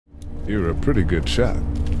You're a pretty good shot.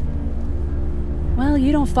 Well,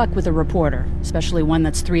 you don't fuck with a reporter, especially one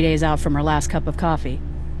that's 3 days out from her last cup of coffee.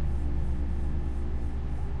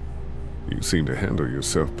 You seem to handle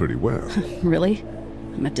yourself pretty well. Really?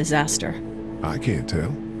 I'm a disaster. I can't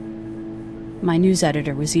tell. My news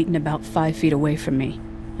editor was eaten about 5 feet away from me,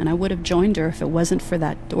 and I would have joined her if it wasn't for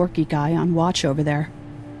that dorky guy on watch over there.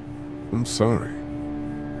 I'm sorry.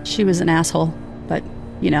 She was an asshole, but,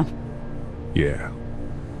 you know. Yeah.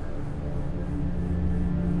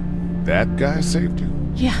 That guy saved you?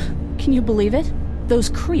 Yeah, can you believe it? Those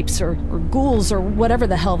creeps, or ghouls, or whatever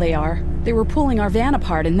the hell they are. They were pulling our van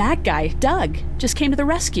apart, and that guy, Doug, just came to the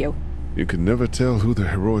rescue. You can never tell who the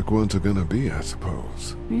heroic ones are gonna be, I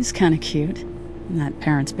suppose. He's kinda cute. In that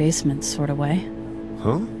parents' basement sort of way.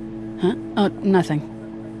 Huh? Huh? Oh, nothing.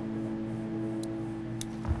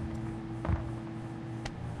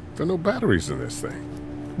 There are no batteries in this thing.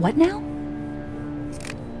 What now?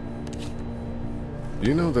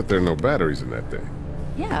 You know that there are no batteries in that thing.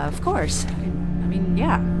 Yeah, of course. I mean,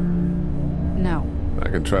 yeah. No. I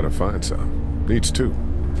can try to find some. Needs two.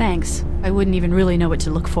 Thanks. I wouldn't even really know what to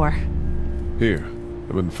look for. Here,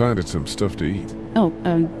 I've been finding some stuff to eat. Oh,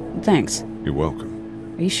 thanks. You're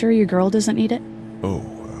welcome. Are you sure your girl doesn't need it? Oh,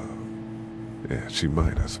 yeah, she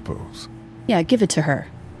might, I suppose. Yeah, give it to her.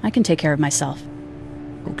 I can take care of myself.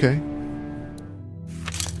 Okay.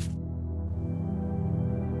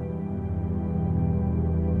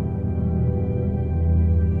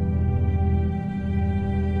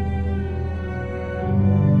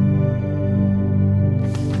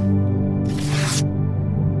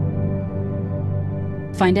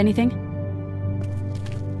 Find anything?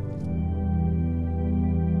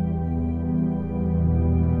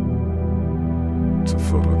 It's a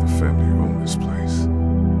photo of the family who own this place.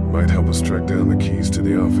 Might help us track down the keys to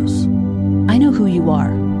the office. I know who you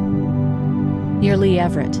are. You're Lee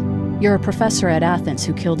Everett. You're a professor at Athens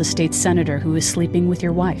who killed a state senator who was sleeping with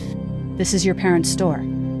your wife. This is your parents' store.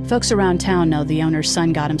 Folks around town know the owner's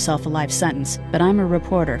son got himself a life sentence, but I'm a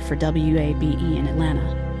reporter for WABE in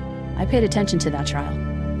Atlanta. I paid attention to that trial.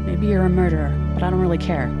 Maybe you're a murderer, but I don't really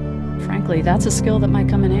care. Frankly, that's a skill that might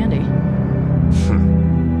come in handy.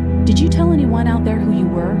 Did you tell anyone out there who you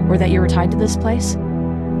were, or that you were tied to this place?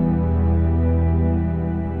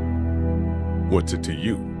 What's it to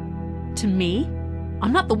you? To me?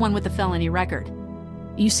 I'm not the one with the felony record.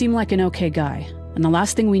 You seem like an okay guy, and the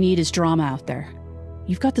last thing we need is drama out there.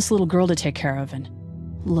 You've got this little girl to take care of, and...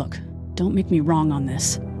 Look, don't make me wrong on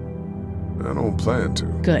this. I don't plan to.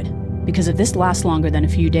 Good. Because if this lasts longer than a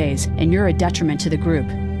few days, and you're a detriment to the group,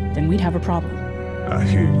 then we'd have a problem. I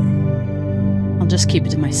hear you. I'll just keep it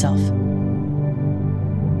to myself.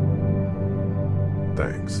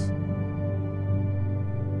 Thanks.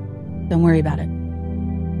 Don't worry about it.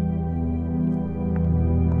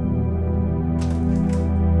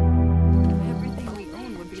 Everything we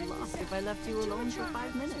own would be lost if I left you alone for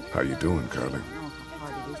 5 minutes. How you doing, Carley?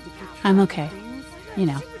 I'm okay. You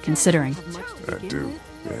know, considering. I do,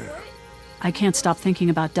 yeah. I can't stop thinking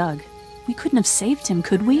about Doug. We couldn't have saved him,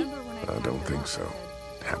 could we? I don't think so.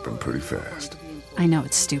 Happened pretty fast. I know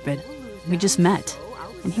it's stupid. We just met.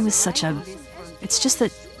 And he was such a... It's just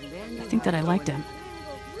that... I think that I liked him.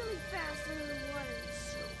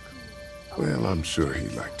 Well, I'm sure he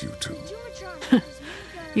liked you too.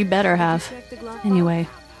 You better have. Anyway,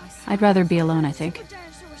 I'd rather be alone, I think.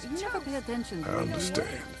 I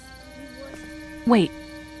understand. Wait,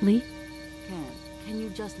 Lee? Can you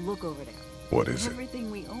just look over there? What is it?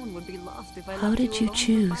 Everything we own would be lost if I How left did you alone for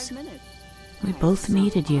choose? 5 minutes. We both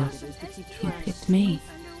needed you. You picked me.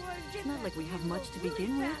 It's not like we have much to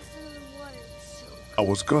begin with. I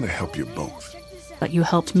was gonna help you both. But you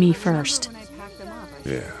helped me first. When I packed them up, I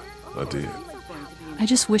Yeah, I did. I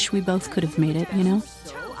just wish we both could have made it, you know?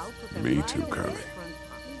 Me too, Carley.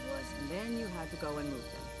 and then you had to go and move them.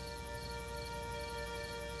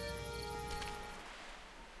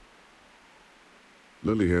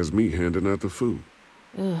 Lily has me handing out the food.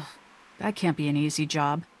 Ugh, that can't be an easy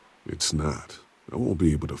job. It's not. I won't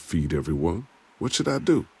be able to feed everyone. What should I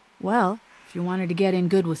do? Well, if you wanted to get in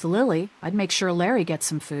good with Lily, I'd make sure Larry gets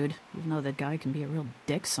some food, even though that guy can be a real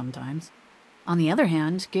dick sometimes. On the other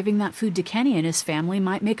hand, giving that food to Kenny and his family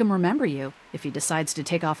might make him remember you, if he decides to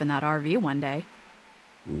take off in that RV one day.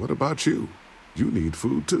 What about you? You need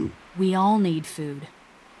food too. We all need food.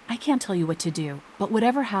 I can't tell you what to do, but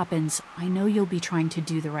whatever happens, I know you'll be trying to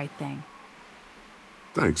do the right thing.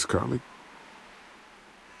 Thanks, Carley.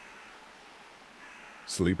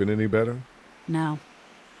 Sleeping any better? No.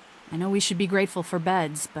 I know we should be grateful for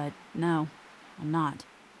beds, but no, I'm not.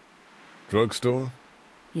 Drugstore?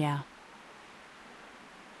 Yeah.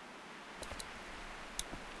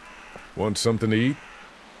 Want something to eat?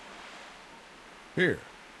 Here.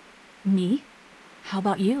 Me? How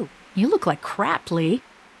about you? You look like crap, Lee.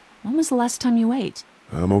 When was the last time you ate?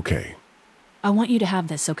 I'm okay. I want you to have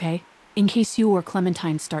this, okay? In case you or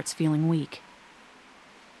Clementine starts feeling weak.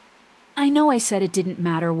 I know I said it didn't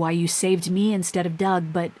matter why you saved me instead of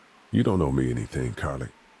Doug, but... You don't owe me anything, Carley.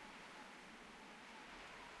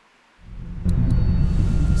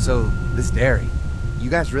 So, this dairy, you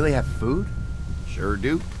guys really have food? Sure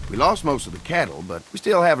do. We lost most of the cattle, but we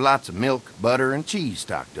still have lots of milk, butter, and cheese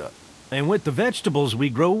stocked up. And with the vegetables we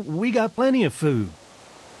grow, we got plenty of food.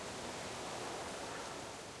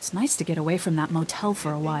 It's nice to get away from that motel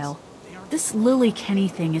for a while. This Lily Kenny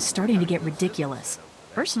thing is starting to get ridiculous.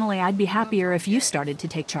 Personally, I'd be happier if you started to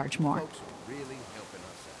take charge more. Really helping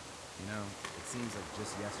us out. You know, it seems like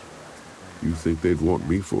just yesterday I was complaining. You think they'd want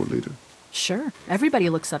me for a leader? Sure, everybody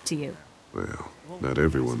looks up to you. Well, not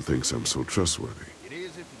everyone thinks I'm so trustworthy.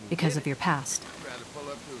 Because of your past.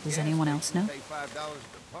 Does anyone else know?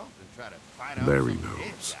 Larry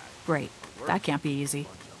knows. Great. That can't be easy.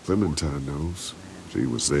 Clementine knows. She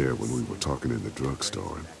was there when we were talking in the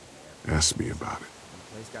drugstore and asked me about it.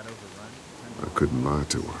 I couldn't lie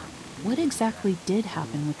to her. What exactly did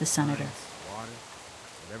happen with the senator?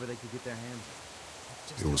 Whatever they could get their hands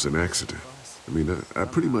on. It was an accident. I mean, I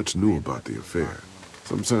pretty much knew about the affair.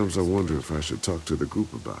 Sometimes I wonder if I should talk to the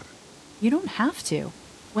group about it. You don't have to.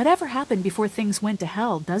 Whatever happened before things went to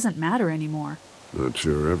hell doesn't matter anymore. Not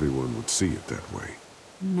sure everyone would see it that way.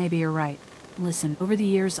 Maybe you're right. Listen, over the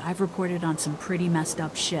years, I've reported on some pretty messed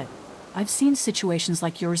up shit. I've seen situations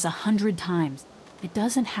like yours 100 times. It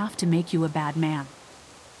doesn't have to make you a bad man.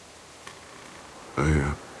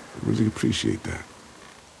 I really appreciate that.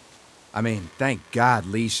 I mean, thank God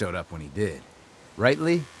Lee showed up when he did. Right,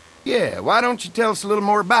 Lee? Yeah, why don't you tell us a little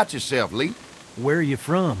more about yourself, Lee? Where are you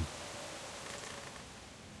from?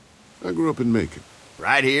 I grew up in Macon.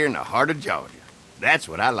 Right here in the heart of Georgia. That's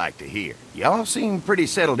what I like to hear. Y'all seem pretty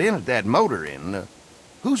settled in at that motor inn.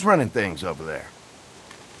 Who's running things over there?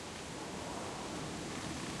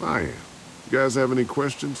 I am. You guys have any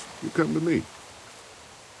questions? You come to me.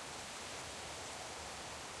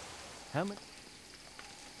 How much?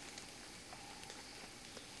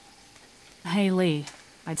 Hey, Lee.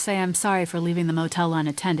 I'd say I'm sorry for leaving the motel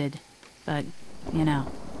unattended, but, you know.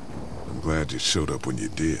 I'm glad you showed up when you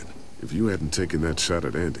did. If you hadn't taken that shot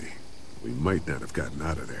at Andy, we might not have gotten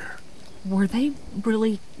out of there. Were they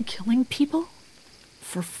really killing people?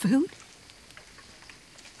 For food?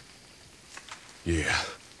 Yeah,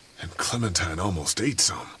 and Clementine almost ate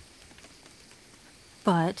some.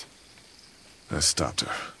 But... I stopped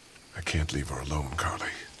her. I can't leave her alone, Carley.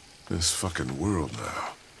 This fucking world now.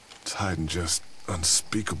 It's hiding just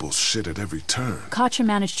unspeakable shit at every turn. Katja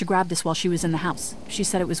managed to grab this while she was in the house. She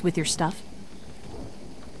said it was with your stuff.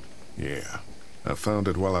 Yeah. I found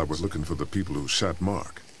it while I was looking for the people who shot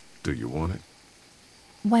Mark. Do you want it?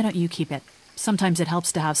 Why don't you keep it? Sometimes it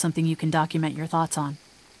helps to have something you can document your thoughts on.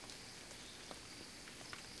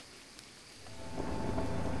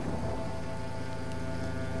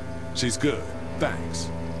 She's good. Thanks.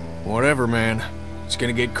 Whatever, man. It's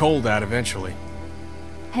gonna get cold out eventually.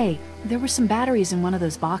 Hey, there were some batteries in one of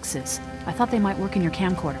those boxes. I thought they might work in your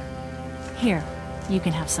camcorder. Here, you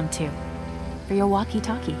can have some too. For your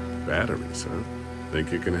walkie-talkie. Batteries, huh?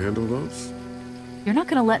 Think you can handle those? You're not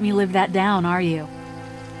gonna let me live that down, are you?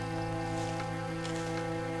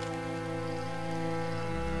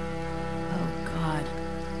 Oh, God.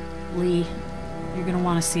 Lee, you're gonna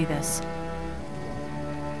want to see this.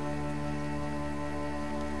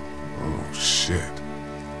 Oh, shit.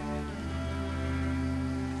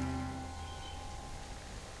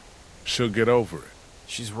 She'll get over it.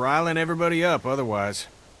 She's riling everybody up otherwise.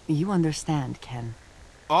 You understand, Ken.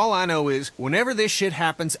 All I know is, whenever this shit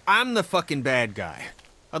happens, I'm the fucking bad guy.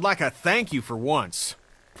 I'd like a thank you for once.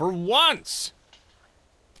 For once!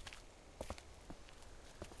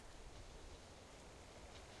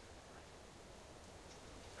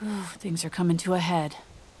 Things are coming to a head.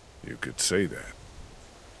 You could say that.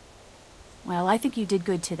 Well, I think you did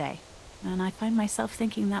good today. And I find myself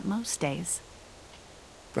thinking that most days.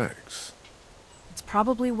 Thanks. It's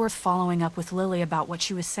probably worth following up with Lily about what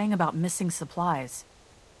she was saying about missing supplies.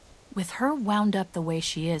 With her wound up the way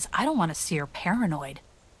she is, I don't want to see her paranoid.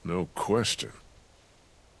 No question.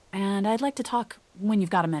 And I'd like to talk when you've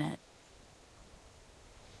got a minute.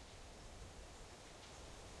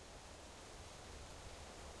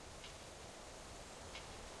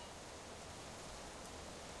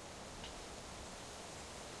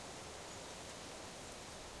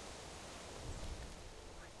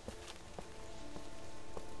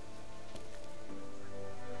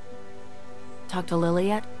 Talk to Lily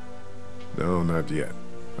yet? No, not yet.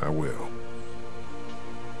 I will.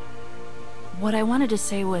 What I wanted to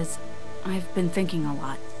say was, I've been thinking a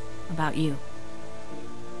lot about you.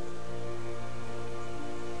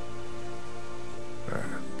 I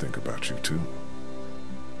think about you too.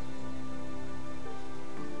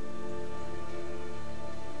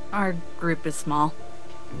 Our group is small.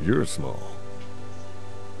 You're small.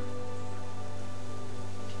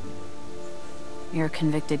 You're a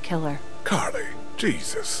convicted killer. Carley,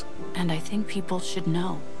 Jesus. And I think people should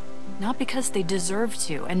know. Not because they deserve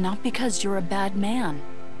to, and not because you're a bad man.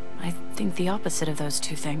 I think the opposite of those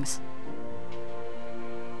two things.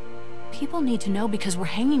 People need to know because we're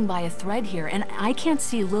hanging by a thread here, and I can't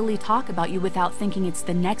see Lily talk about you without thinking it's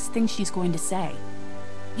the next thing she's going to say.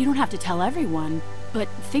 You don't have to tell everyone, but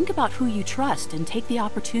think about who you trust and take the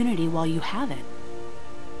opportunity while you have it.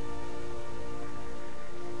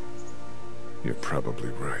 You're probably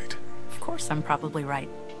right. Of course I'm probably right.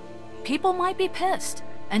 People might be pissed,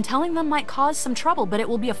 and telling them might cause some trouble, but it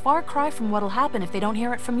will be a far cry from what'll happen if they don't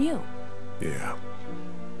hear it from you. Yeah.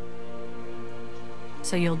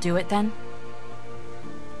 So you'll do it then?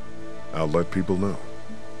 I'll let people know.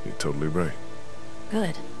 You're totally right.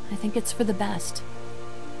 Good. I think it's for the best.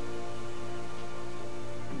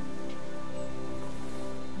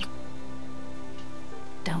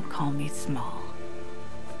 Don't call me small.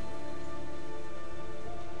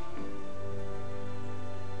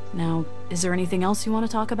 Now, is there anything else you want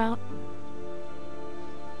to talk about?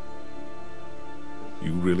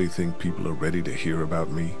 You really think people are ready to hear about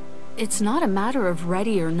me? It's not a matter of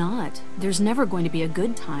ready or not. There's never going to be a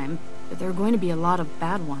good time, but there are going to be a lot of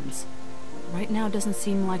bad ones. Right now doesn't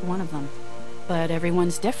seem like one of them. But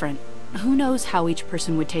everyone's different. Who knows how each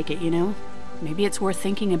person would take it, you know? Maybe it's worth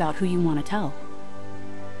thinking about who you want to tell.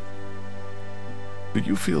 Do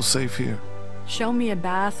you feel safe here? Show me a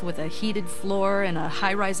bath with a heated floor in a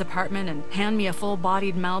high-rise apartment and hand me a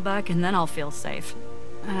full-bodied Malbec and then I'll feel safe.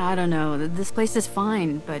 I don't know, this place is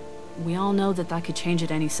fine, but we all know that could change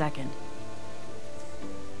at any second.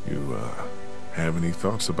 You, have any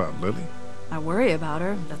thoughts about Lily? I worry about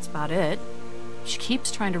her, that's about it. She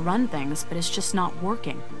keeps trying to run things, but it's just not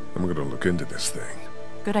working. I'm gonna look into this thing.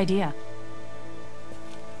 Good idea.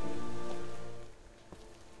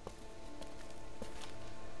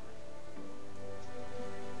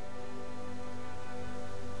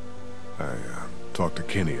 I, talked to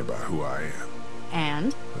Kenny about who I am.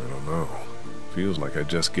 And? I don't know. Feels like I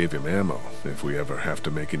just gave him ammo if we ever have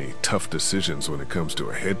to make any tough decisions when it comes to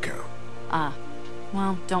a head count. Ah,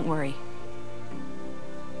 well, don't worry.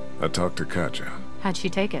 I talked to Katja. How'd she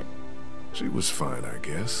take it? She was fine, I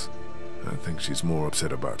guess. I think she's more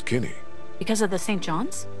upset about Kenny. Because of the St.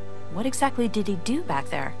 John's? What exactly did he do back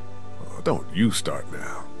there? Oh, don't you start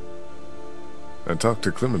now. I talked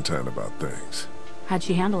to Clementine about things. How'd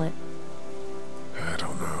she handle it? I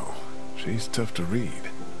don't know. She's tough to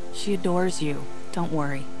read. She adores you. Don't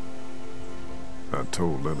worry. I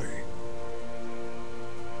told Lily.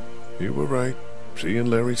 You were right. She and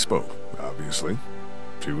Larry spoke, obviously.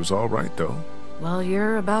 She was all right, though. Well,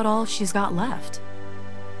 you're about all she's got left.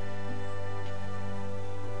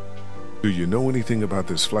 Do you know anything about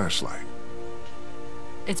this flashlight?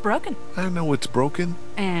 It's broken. I know it's broken.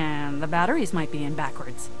 And the batteries might be in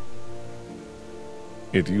backwards.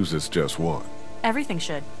 It uses just one. Everything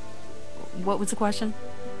should. What was the question?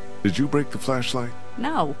 Did you break the flashlight?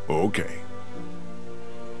 No. Okay.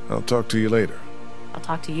 I'll talk to you later. I'll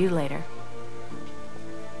talk to you later.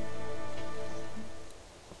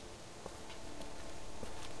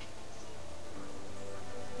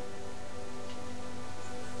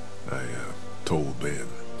 I, told Ben.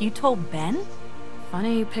 You told Ben?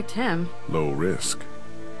 Funny you picked him. Low risk.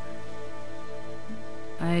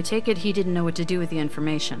 I take it he didn't know what to do with the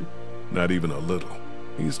information. Not even a little.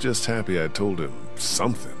 He's just happy I told him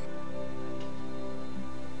something.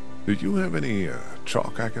 Do you have any,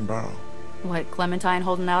 chalk I can borrow? What, Clementine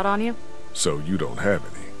holding out on you? So you don't have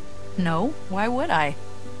any? No, why would I?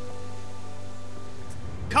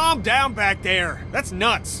 Calm down back there. That's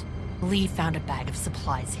nuts. Lee found a bag of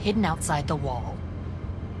supplies hidden outside the wall.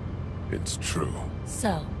 It's true.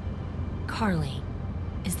 So, Carley,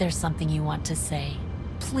 is there something you want to say?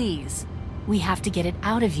 Please. We have to get it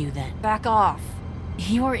out of you then. Back off.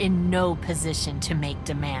 You're in no position to make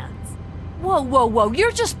demands. Whoa, whoa, whoa,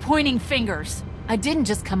 you're just pointing fingers. I didn't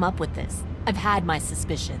just come up with this. I've had my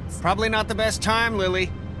suspicions. Probably not the best time,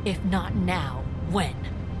 Lily. If not now, when?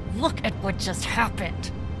 Look at what just happened.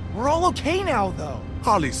 We're all okay now, though.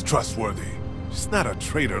 Harley's trustworthy. She's not a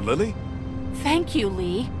traitor, Lily. Thank you,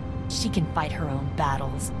 Lee. She can fight her own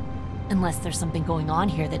battles. Unless there's something going on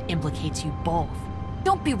here that implicates you both.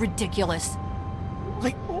 Don't be ridiculous.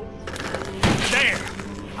 Like,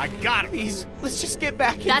 I got it. Please, let's just get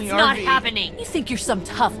back in That's the not RV. happening. You think you're some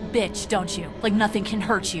tough bitch, don't you? Like nothing can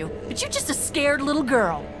hurt you. But you're just a scared little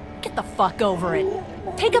girl. Get the fuck over it.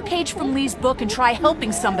 Take a page from Lee's book and try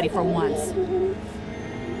helping somebody for once.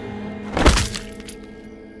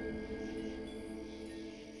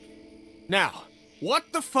 Now,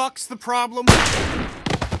 what the fuck's the problem?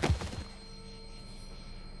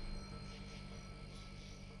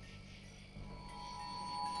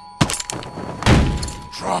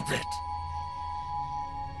 Drop it!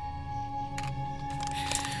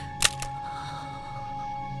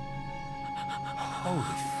 Holy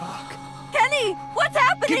fuck. Kenny, what's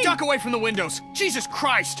happening? Get duck away from the windows! Jesus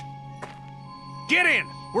Christ! Get in!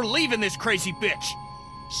 We're leaving this crazy bitch!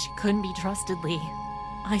 She couldn't be trusted, Lee.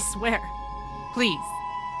 I swear. Please.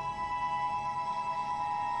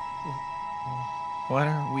 What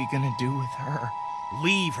are we gonna do with her?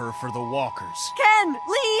 Leave her for the walkers. Ken!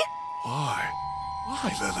 Lee! Why?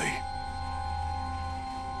 Why, Lily?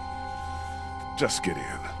 Just get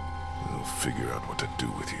in. We'll figure out what to do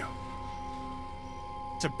with you.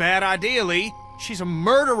 It's a bad idea, Lee. She's a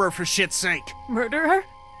murderer, for shit's sake. Murderer?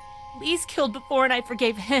 Lee's killed before and I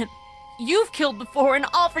forgave him. You've killed before and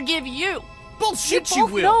I'll forgive you. Bullshit, You you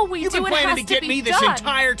both will. know we You've do been what planning has to to get be me this done.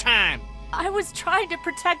 entire time. I was trying to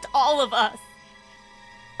protect all of us.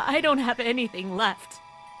 I don't have anything left.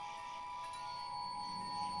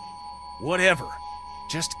 Whatever.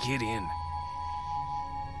 Just get in.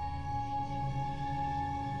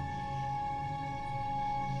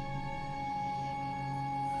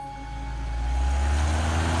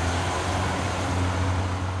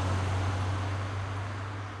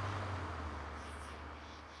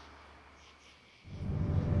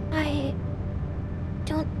 I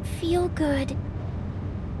don't feel good.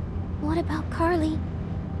 What about Carley?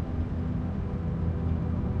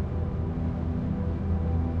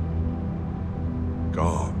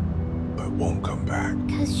 Gone, but won't come back.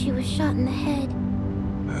 Because she was shot in the head.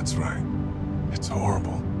 That's right. It's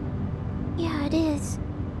horrible. Yeah, it is.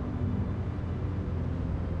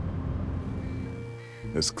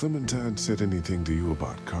 Has Clementine said anything to you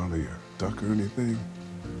about Carly or Duck or anything?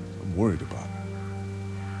 I'm worried about her.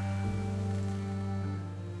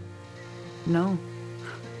 No.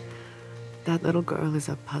 That little girl is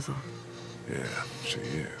a puzzle. Yeah, she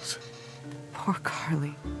is. Poor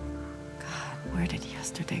Carly. God, where did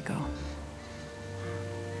yesterday go?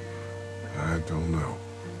 I don't know.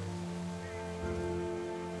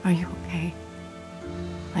 Are you okay?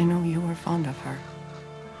 I know you were fond of her.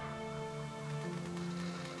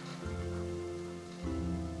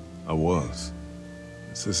 I was.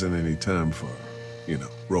 This isn't any time for,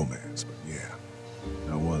 romance, but yeah.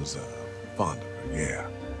 I was, fond of her, yeah.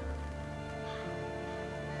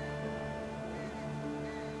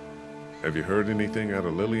 Have you heard anything out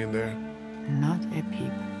of Lillian there? Not a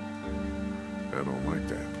peep. I don't like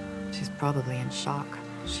that. She's probably in shock.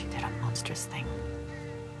 She did a monstrous thing.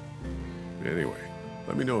 Anyway,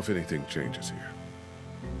 let me know if anything changes here.